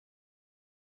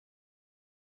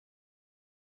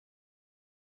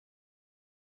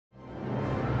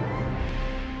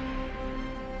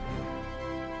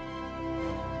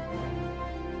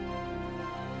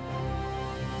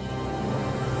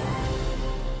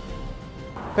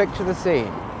Picture the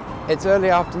scene. It's early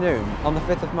afternoon on the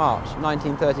 5th of March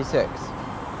 1936.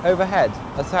 Overhead,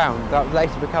 a sound that would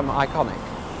later become iconic.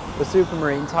 The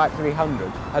Supermarine Type 300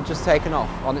 had just taken off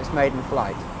on its maiden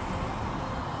flight.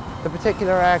 The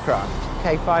particular aircraft,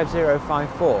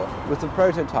 K5054, was the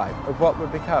prototype of what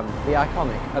would become the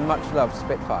iconic and much-loved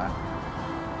Spitfire.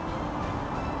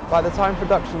 By the time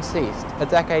production ceased, a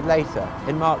decade later,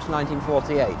 in March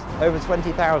 1948, over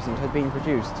 20,000 had been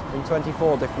produced in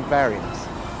 24 different variants.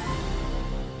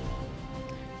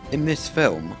 In this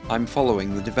film, I'm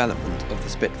following the development of the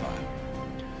Spitfire,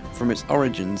 from its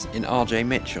origins in R.J.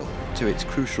 Mitchell to its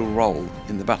crucial role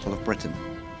in the Battle of Britain,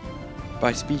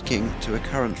 by speaking to a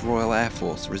current Royal Air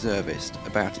Force reservist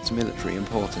about its military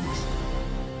importance,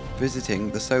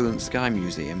 visiting the Southampton Sky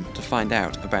Museum to find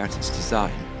out about its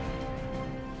design,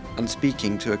 and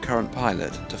speaking to a current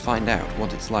pilot to find out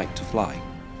what it's like to fly.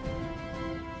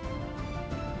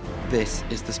 This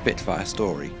is the Spitfire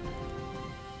story.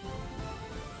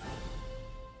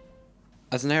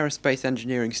 As an aerospace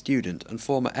engineering student and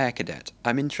former air cadet,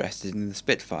 I'm interested in the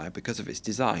Spitfire because of its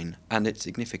design and its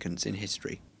significance in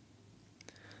history.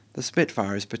 The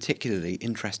Spitfire is particularly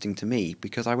interesting to me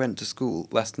because I went to school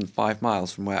less than 5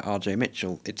 miles from where R.J.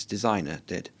 Mitchell, its designer,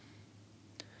 did.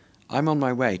 I'm on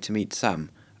my way to meet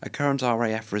Sam, a current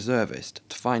RAF reservist,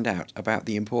 to find out about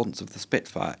the importance of the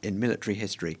Spitfire in military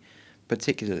history,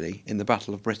 particularly in the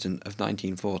Battle of Britain of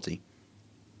 1940.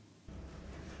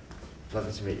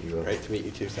 Lovely to meet you, Will. Great to meet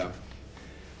you too, Sam.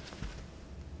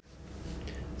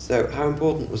 So, how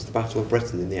important was the Battle of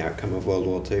Britain in the outcome of World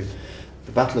War II?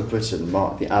 The Battle of Britain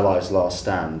marked the Allies' last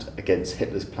stand against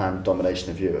Hitler's planned domination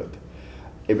of Europe.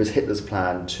 It was Hitler's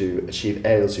plan to achieve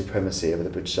aerial supremacy over the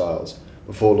British Isles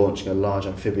before launching a large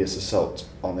amphibious assault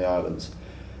on the islands.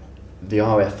 The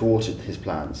RAF thwarted his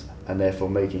plans and therefore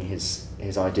making his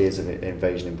ideas of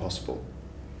invasion impossible.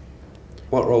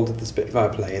 What role did the Spitfire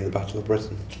play in the Battle of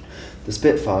Britain? The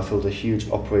Spitfire filled a huge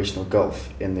operational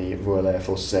gulf in the Royal Air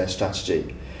Force's air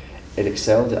strategy. It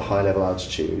excelled at high level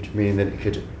altitude, meaning that it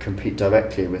could compete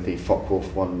directly with the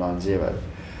Focke-Wulf 190,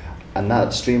 and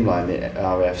that streamlined the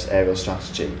RAF's aerial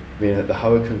strategy, meaning that the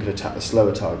Hurricane could attack the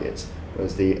slower targets,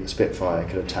 whereas the Spitfire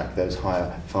could attack those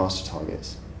higher, faster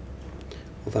targets.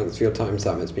 Well, thanks for your time,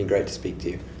 Sam. It's been great to speak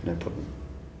to you. No problem.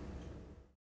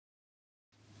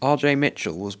 R.J.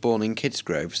 Mitchell was born in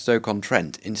Kidsgrove,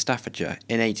 Stoke-on-Trent, in Staffordshire,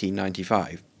 in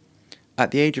 1895. At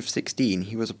the age of 16,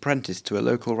 he was apprenticed to a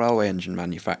local railway engine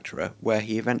manufacturer, where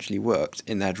he eventually worked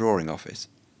in their drawing office.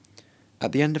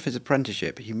 At the end of his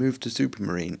apprenticeship, he moved to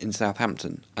Supermarine in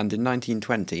Southampton, and in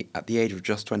 1920, at the age of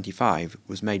just 25,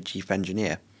 was made chief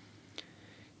engineer.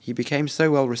 He became so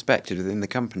well respected within the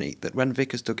company that when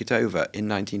Vickers took it over in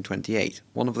 1928,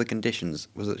 one of the conditions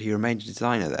was that he remained a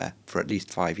designer there for at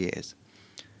least 5 years.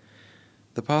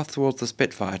 The path towards the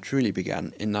Spitfire truly began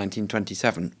in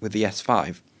 1927 with the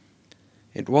S5.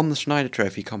 It won the Schneider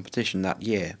Trophy competition that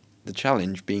year, the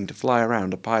challenge being to fly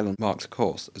around a pylon-marked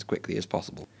course as quickly as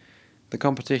possible. The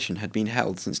competition had been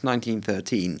held since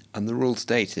 1913, and the rule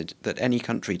stated that any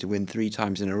country to win 3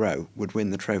 times in a row would win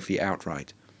the trophy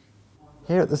outright.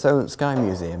 Here at the Southampton Sky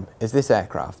Museum is this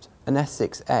aircraft, an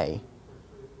S6A.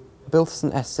 Built as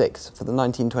an S6 for the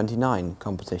 1929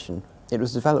 competition, it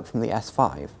was developed from the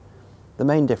S5. The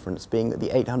main difference being that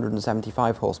the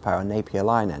 875 horsepower Napier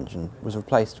Lion engine was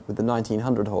replaced with the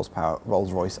 1900 horsepower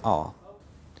Rolls-Royce R.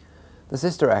 The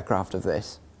sister aircraft of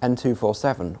this,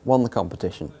 N247, won the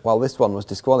competition, while this one was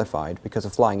disqualified because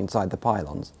of flying inside the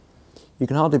pylons. You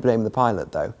can hardly blame the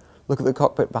pilot though. Look at the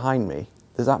cockpit behind me.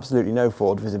 There's absolutely no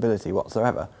forward visibility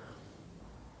whatsoever.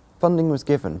 Funding was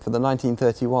given for the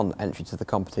 1931 entry to the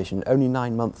competition only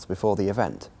 9 months before the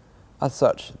event. As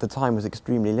such, the time was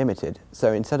extremely limited,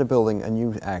 so instead of building a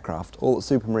new aircraft, all that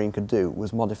Supermarine could do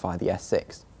was modify the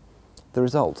S6. The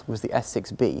result was the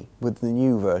S6B, with the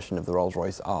new version of the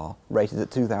Rolls-Royce R, rated at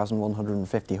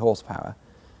 2,150 horsepower,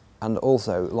 and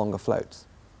also longer floats.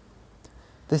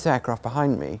 This aircraft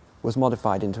behind me was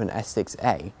modified into an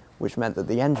S6A, which meant that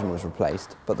the engine was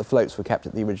replaced, but the floats were kept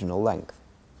at the original length.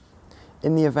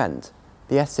 In the event,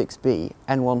 the S6B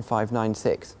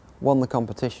N1596 won the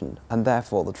competition and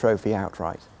therefore the trophy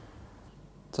outright.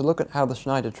 To look at how the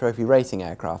Schneider Trophy racing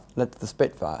aircraft led to the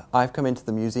Spitfire, I've come into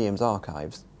the museum's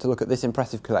archives to look at this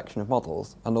impressive collection of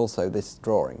models and also this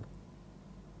drawing.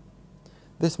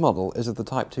 This model is of the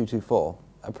Type 224,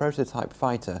 a prototype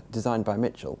fighter designed by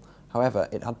Mitchell. However,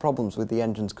 it had problems with the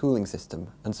engine's cooling system,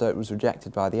 and so it was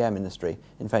rejected by the Air Ministry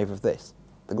in favour of this,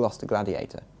 the Gloucester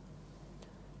Gladiator.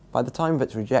 By the time of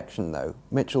its rejection, though,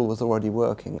 Mitchell was already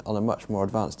working on a much more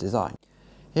advanced design.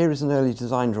 Here is an early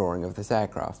design drawing of this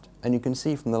aircraft, and you can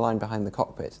see from the line behind the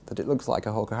cockpit that it looks like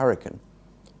a Hawker Hurricane.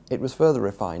 It was further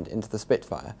refined into the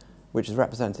Spitfire, which is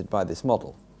represented by this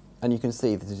model, and you can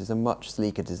see that it is a much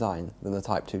sleeker design than the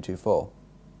Type 224.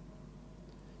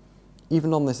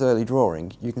 Even on this early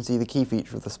drawing, you can see the key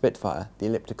feature of the Spitfire, the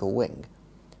elliptical wing.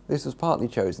 This was partly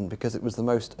chosen because it was the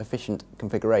most efficient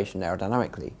configuration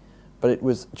aerodynamically, but it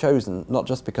was chosen not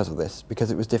just because of this,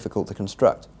 because it was difficult to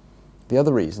construct. The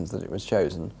other reasons that it was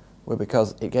chosen were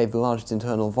because it gave the largest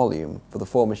internal volume for the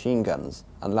 4 machine guns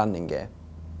and landing gear.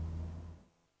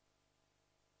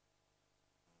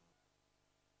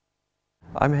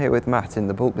 I'm here with Matt in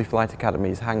the Bultley Flight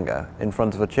Academy's hangar in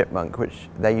front of a Chipmunk which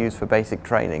they use for basic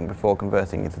training before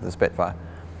converting into the Spitfire.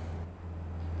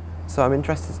 So I'm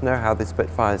interested to know how the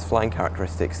Spitfire's flying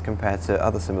characteristics compare to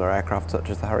other similar aircraft such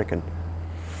as the Hurricane.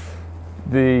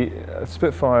 The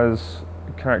Spitfire's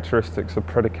characteristics are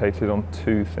predicated on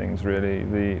 2 things really,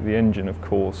 the engine of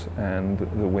course and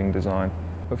the wing design.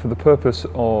 But for the purpose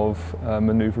of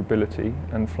manoeuvrability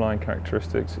and flying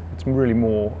characteristics, it's really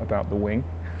more about the wing.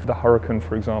 The Hurricane,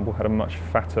 for example, had a much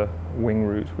fatter wing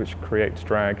root which creates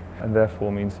drag and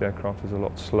therefore means the aircraft is a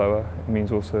lot slower. It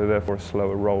means also therefore a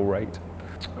slower roll rate.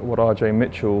 What R.J.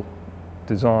 Mitchell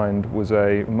designed was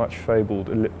a much fabled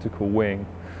elliptical wing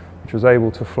which was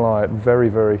able to fly at very,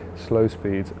 very slow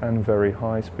speeds and very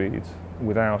high speeds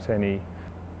without any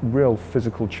real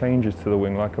physical changes to the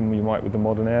wing like you might with the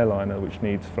modern airliner which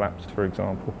needs flaps, for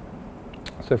example.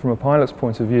 So from a pilot's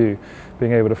point of view,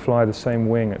 being able to fly the same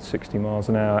wing at 60 miles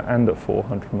an hour and at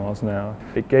 400 miles an hour,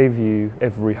 it gave you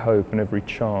every hope and every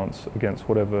chance against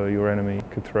whatever your enemy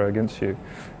could throw against you.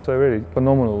 So really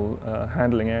phenomenal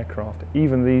handling aircraft,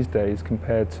 even these days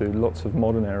compared to lots of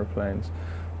modern aeroplanes.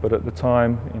 But at the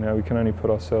time, we can only put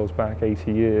ourselves back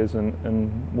 80 years and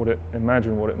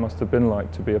imagine what it must have been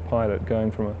like to be a pilot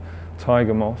going from a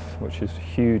Tiger Moth, which is a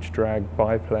huge drag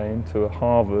biplane, to a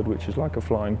Harvard, which is like a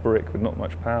flying brick with not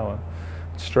much power,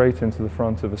 straight into the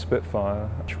front of a Spitfire,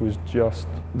 which was just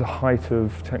the height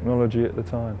of technology at the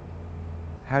time.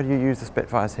 How do you use the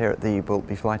Spitfires here at the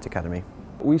Bultley Flight Academy?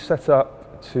 We set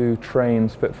up to train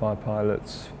Spitfire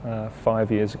pilots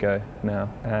 5 years ago now,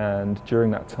 and during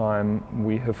that time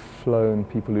we have flown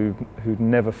people who'd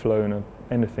never flown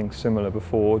anything similar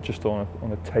before, just on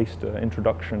a taster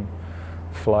introduction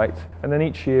flight. And then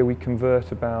each year we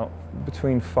convert about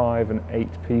between 5 and 8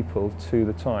 people to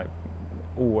the type,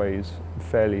 always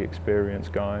fairly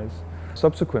experienced guys.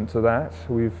 Subsequent to that,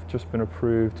 we've just been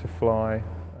approved to fly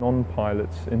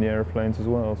non-pilots in the aeroplanes as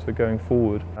well. So going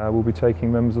forward, we'll be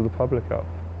taking members of the public up.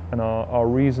 And our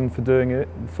reason for doing it,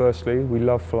 firstly, we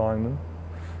love flying them.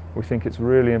 We think it's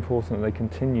really important that they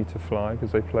continue to fly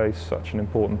because they play such an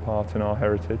important part in our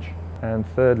heritage. And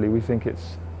thirdly, we think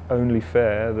it's only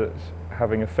fair that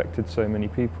having affected so many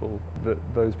people, that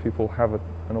those people have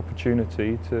an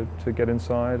opportunity to get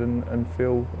inside and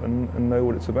feel and know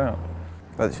what it's about.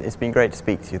 Well, it's been great to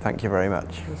speak to you. Thank you very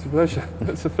much. It's a pleasure.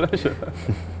 It's a pleasure.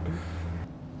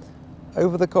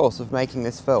 Over the course of making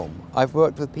this film, I've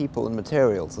worked with people and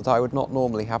materials that I would not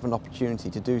normally have an opportunity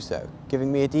to do so,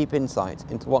 giving me a deep insight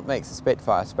into what makes the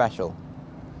Spitfire special.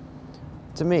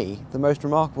 To me, the most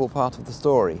remarkable part of the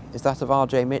story is that of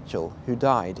R.J. Mitchell, who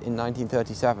died in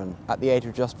 1937 at the age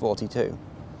of just 42.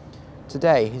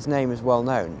 Today, his name is well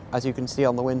known, as you can see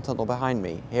on the wind tunnel behind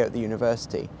me here at the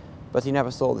university, but he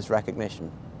never saw this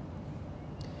recognition.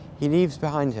 He leaves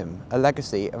behind him a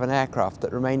legacy of an aircraft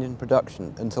that remained in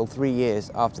production until 3 years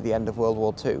after the end of World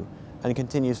War II and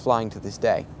continues flying to this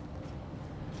day.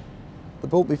 The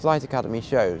Bultley Flight Academy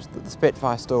shows that the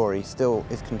Spitfire story still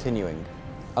is continuing,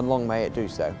 and long may it do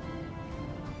so.